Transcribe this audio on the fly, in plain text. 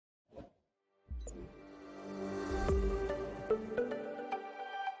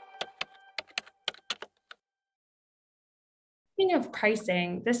speaking of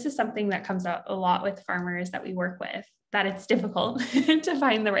pricing, this is something that comes out a lot with farmers that we work with, that it's difficult to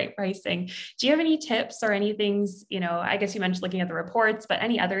find the right pricing. Do you have any tips or any things, I guess you mentioned looking at the reports, but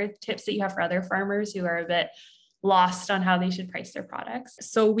any other tips that you have for other farmers who are a bit lost on how they should price their products?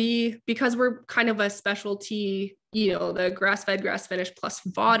 So because we're kind of a specialty, the grass-fed, grass-finished plus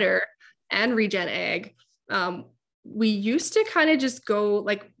fodder and regen ag, we used to kind of just go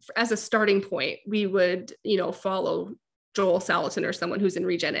like as a starting point, we would, follow Joel Salatin or someone who's in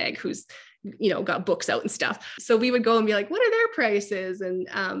regen ag, who's, got books out and stuff. So we would go and be like, what are their prices?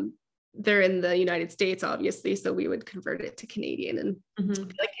 And they're in the United States, obviously. So we would convert it to Canadian and be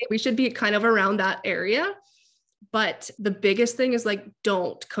like, hey, we should be kind of around that area. But the biggest thing is like,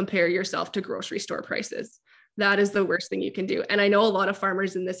 don't compare yourself to grocery store prices. That is the worst thing you can do. And I know a lot of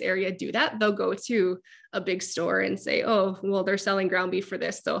farmers in this area do that. They'll go to a big store and say, oh, well, they're selling ground beef for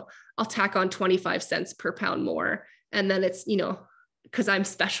this, so I'll tack on 25 cents per pound more. And then it's, because I'm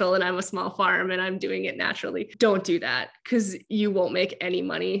special and I'm a small farm and I'm doing it naturally. Don't do that, because you won't make any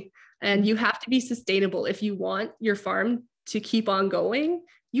money. And you have to be sustainable. If you want your farm to keep on going,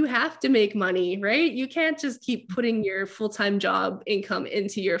 you have to make money, right? You can't just keep putting your full-time job income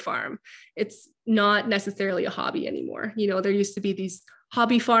into your farm. It's not necessarily a hobby anymore. There used to be these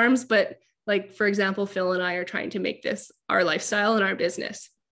hobby farms, but like, for example, Phil and I are trying to make this our lifestyle and our business.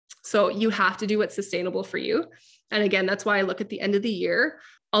 So you have to do what's sustainable for you. And again, that's why I look at the end of the year.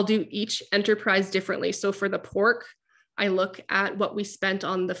 I'll do each enterprise differently. So for the pork, I look at what we spent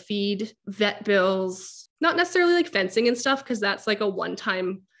on the feed, vet bills, not necessarily like fencing and stuff, because that's like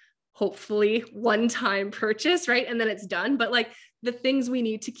a hopefully one-time purchase, right? And then it's done. But like the things we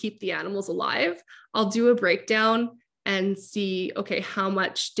need to keep the animals alive, I'll do a breakdown and see, okay, how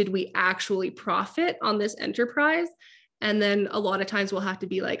much did we actually profit on this enterprise? And then a lot of times we'll have to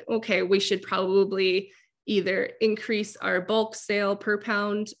be like, okay, we should probably either increase our bulk sale per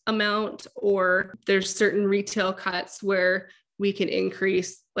pound amount, or there's certain retail cuts where we can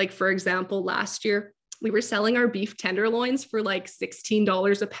increase. Like, for example, last year, we were selling our beef tenderloins for like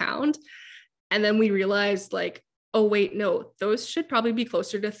 $16 a pound. And then we realized like, oh, wait, no, those should probably be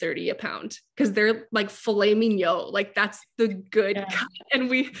closer to 30 a pound, because they're like filet mignon. Like that's the good cut. And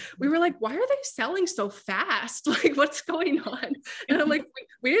we were like, why are they selling so fast? Like, what's going on? And I'm like,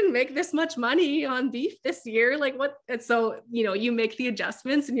 we didn't make this much money on beef this year. Like what? And so, you make the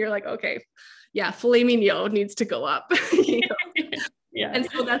adjustments and you're like, okay, yeah, filet mignon needs to go up. Yeah. And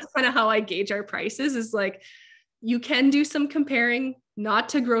so that's kind of how I gauge our prices, is like, you can do some comparing, not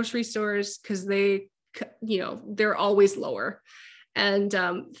to grocery stores, because they're always lower. And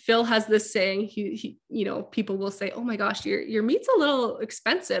Phil has this saying, he people will say, oh my gosh, your meat's a little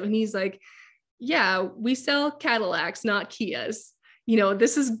expensive. And he's like, yeah, we sell Cadillacs, not Kias.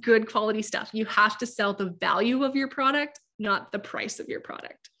 This is good quality stuff. You have to sell the value of your product, not the price of your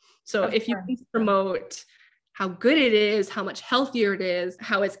product. So if you can promote how good it is, how much healthier it is,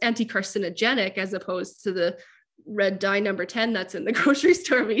 how it's anti-carcinogenic as opposed to the red dye number 10 that's in the grocery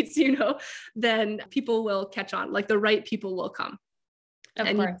store meats, then people will catch on. Like the right people will come.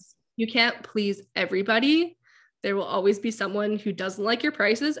 Of course. You can't please everybody. There will always be someone who doesn't like your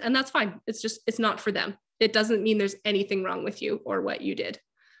prices, and that's fine. It's not for them. It doesn't mean there's anything wrong with you or what you did.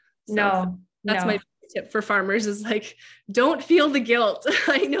 So that's my tip for farmers, is like, don't feel the guilt.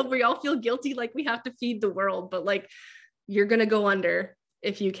 I know we all feel guilty, like we have to feed the world, but like, you're going to go under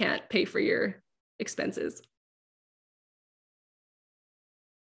if you can't pay for your expenses.